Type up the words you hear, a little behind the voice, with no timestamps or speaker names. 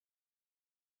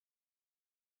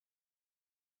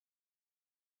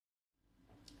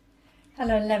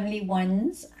Hello, lovely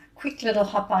ones. Quick little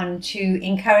hop on to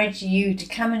encourage you to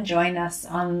come and join us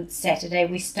on Saturday.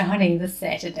 We're starting this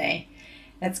Saturday.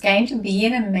 It's going to be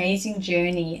an amazing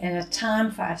journey and a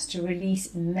time for us to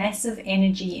release massive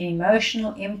energy and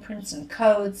emotional imprints and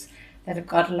codes that have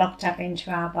got locked up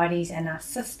into our bodies and our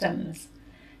systems.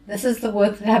 This is the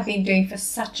work that I've been doing for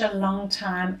such a long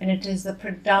time, and it is the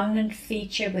predominant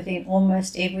feature within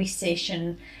almost every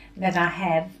session that I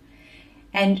have.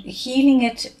 And healing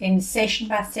it in session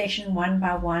by session, one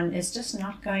by one, is just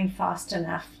not going fast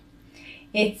enough.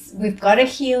 We've got to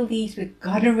heal these, we've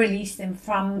got to release them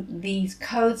from these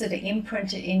codes that are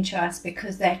imprinted into us,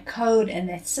 because that code and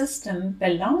that system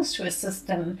belongs to a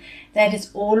system that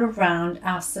is all around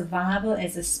our survival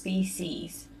as a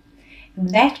species. And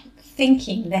that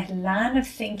thinking, that line of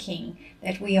thinking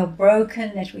that we are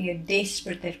broken, that we are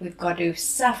desperate, that we've got to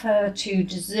suffer to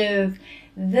deserve,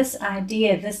 this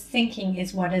idea, this thinking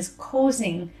is what is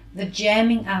causing the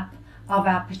jamming up of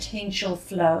our potential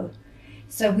flow.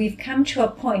 So we've come to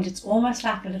a point, it's almost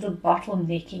like a little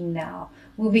bottlenecking now,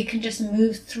 where we can just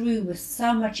move through with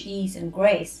so much ease and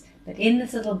grace. But in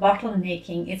this little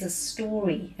bottlenecking is a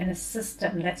story and a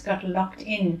system that's got locked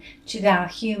in to our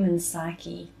human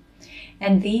psyche.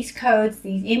 And these codes,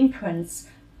 these imprints,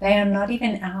 they are not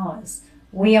even ours.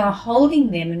 We are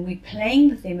holding them and we're playing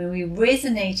with them and we're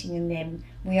resonating in them.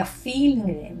 We are feeling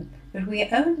them, but we are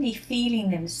only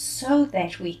feeling them so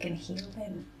that we can heal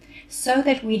them, so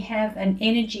that we have an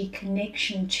energy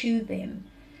connection to them.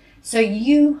 So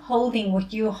you holding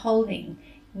what you're holding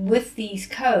with these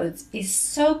codes is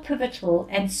so pivotal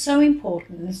and so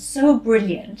important and so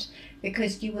brilliant,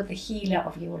 because you are the healer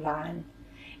of your line.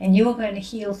 And you're going to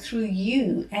heal through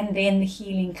you, and then the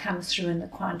healing comes through in the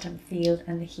quantum field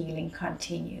and the healing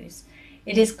continues.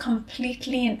 It is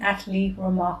completely and utterly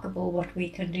remarkable what we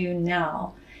can do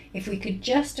now if we could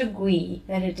just agree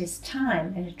that it is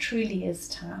time, and it truly is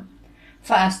time,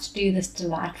 for us to do this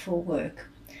delightful work.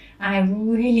 I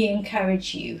really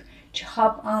encourage you to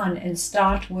hop on and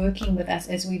start working with us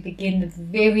as we begin the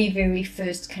very, very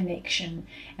first connection.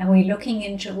 And we're looking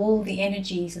into all the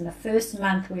energies. In the first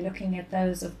month, we're looking at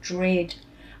those of dread,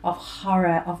 of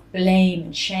horror, of blame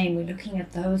and shame. We're looking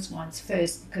at those ones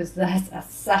first, because those are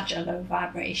such a low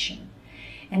vibration.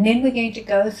 And then we're going to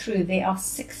go through, there are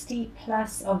 60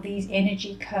 plus of these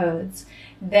energy codes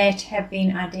that have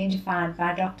been identified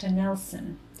by Dr.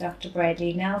 Nelson, Dr.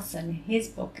 Bradley Nelson, in his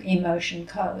book, Emotion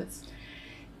Codes.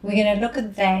 We're going to look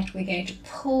at that. We're going to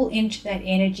pull into that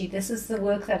energy. This is the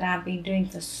work that I've been doing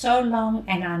for so long,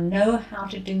 and I know how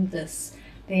to do this.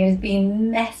 There's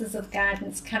been masses of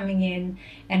guidance coming in,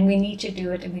 and we need to do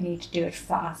it, and we need to do it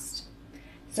fast.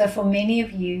 So for many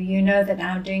of you, you know that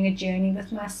I'm doing a journey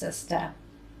with my sister,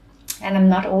 and I'm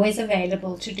not always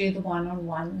available to do the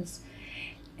one-on-ones.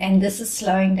 And this is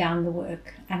slowing down the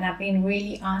work. And I've been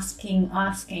really asking,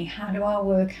 how do I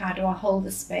work? How do I hold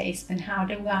the space? And how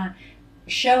do I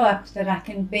show up that I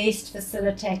can best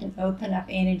facilitate and open up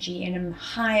energy in a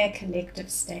higher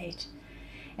collective state?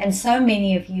 And so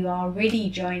many of you are already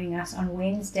joining us on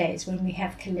Wednesdays when we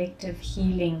have collective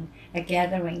healing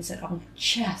gatherings that are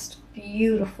just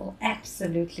beautiful,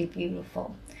 absolutely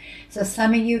beautiful. So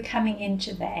some of you are coming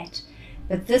into that,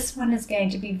 but this one is going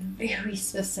to be very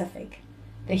specific.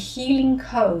 The healing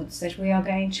codes that we are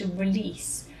going to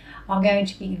release are going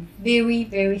to be very,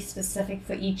 very specific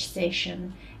for each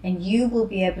session, and you will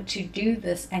be able to do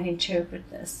this and interpret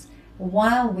this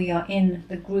while we are in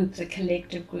the group, the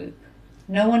collective group.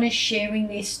 No one is sharing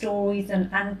their stories and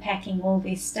unpacking all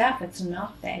their stuff. It's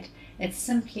not that. It's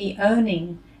simply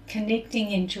owning,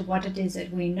 connecting into what it is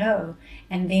that we know,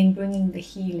 and then bringing the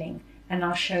healing, and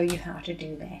I'll show you how to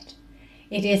do that.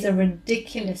 It is a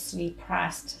ridiculously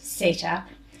priced setup.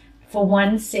 For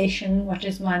one session, what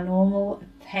is my normal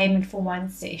payment for one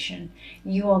session,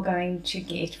 you are going to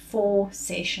get 4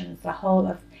 sessions, the whole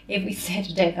of every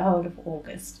Saturday, the whole of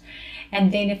August.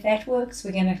 And then if that works,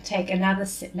 we're going to take another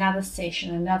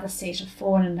session, another set of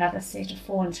 4, and another set of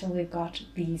 4 until we've got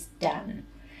these done.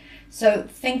 So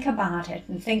think about it,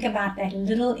 and think about that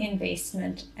little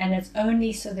investment, and it's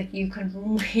only so that you can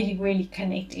really, really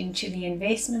connect into the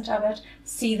investment of it,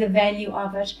 see the value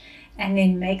of it, and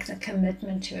then make the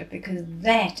commitment to it, because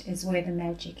that is where the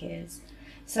magic is.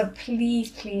 So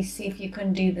please, please see if you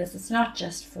can do this. It's not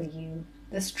just for you.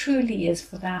 This truly is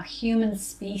for our human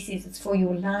species. It's for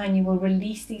your line. You will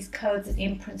release these codes and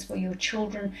imprints for your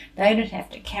children. They don't have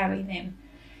to carry them.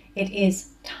 It is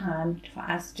time for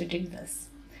us to do this.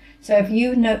 So if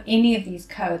you know any of these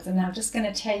codes, and I'm just going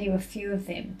to tell you a few of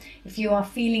them, if you are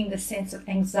feeling the sense of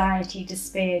anxiety,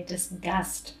 despair,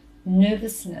 disgust,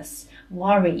 nervousness,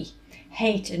 worry,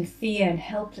 hate and fear and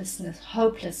helplessness,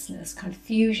 hopelessness,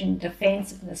 confusion,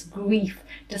 defensiveness, grief,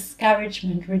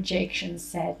 discouragement, rejection,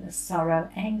 sadness, sorrow,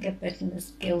 anger,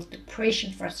 bitterness, guilt,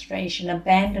 depression, frustration,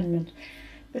 abandonment,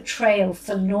 betrayal,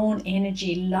 forlorn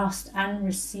energy, lost,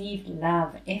 unreceived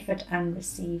love, effort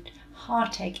unreceived,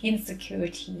 heartache,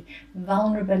 insecurity,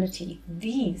 vulnerability.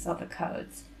 These are the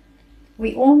codes.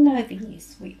 We all know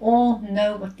these. We all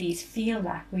know what these feel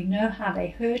like. We know how they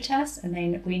hurt us, and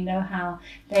then we know how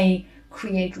they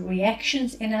create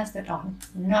reactions in us that are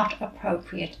not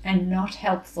appropriate and not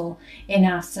helpful in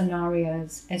our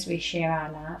scenarios as we share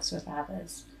our lives with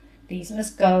others. These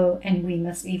must go and we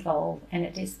must evolve, and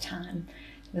it is time.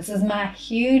 This is my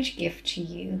huge gift to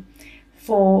you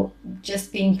for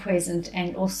just being present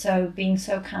and also being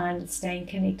so kind and staying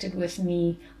connected with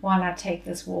me while I take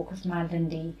this walk with my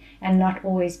Lindy, and not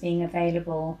always being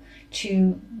available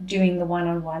to doing the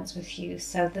one-on-ones with you.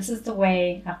 So this is the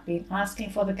way I've been asking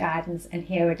for the guidance, and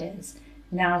here it is.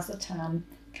 Now's the time.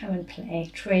 Come and play.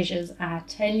 Treasures, I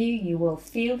tell you, you will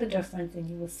feel the difference,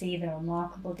 and you will see the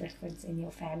remarkable difference in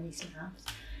your family's lives.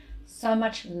 So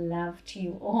much love to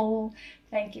you all.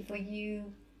 Thank you for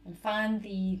you. And find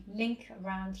the link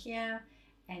around here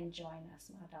and join us,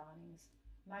 my darlings.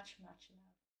 Much, much love.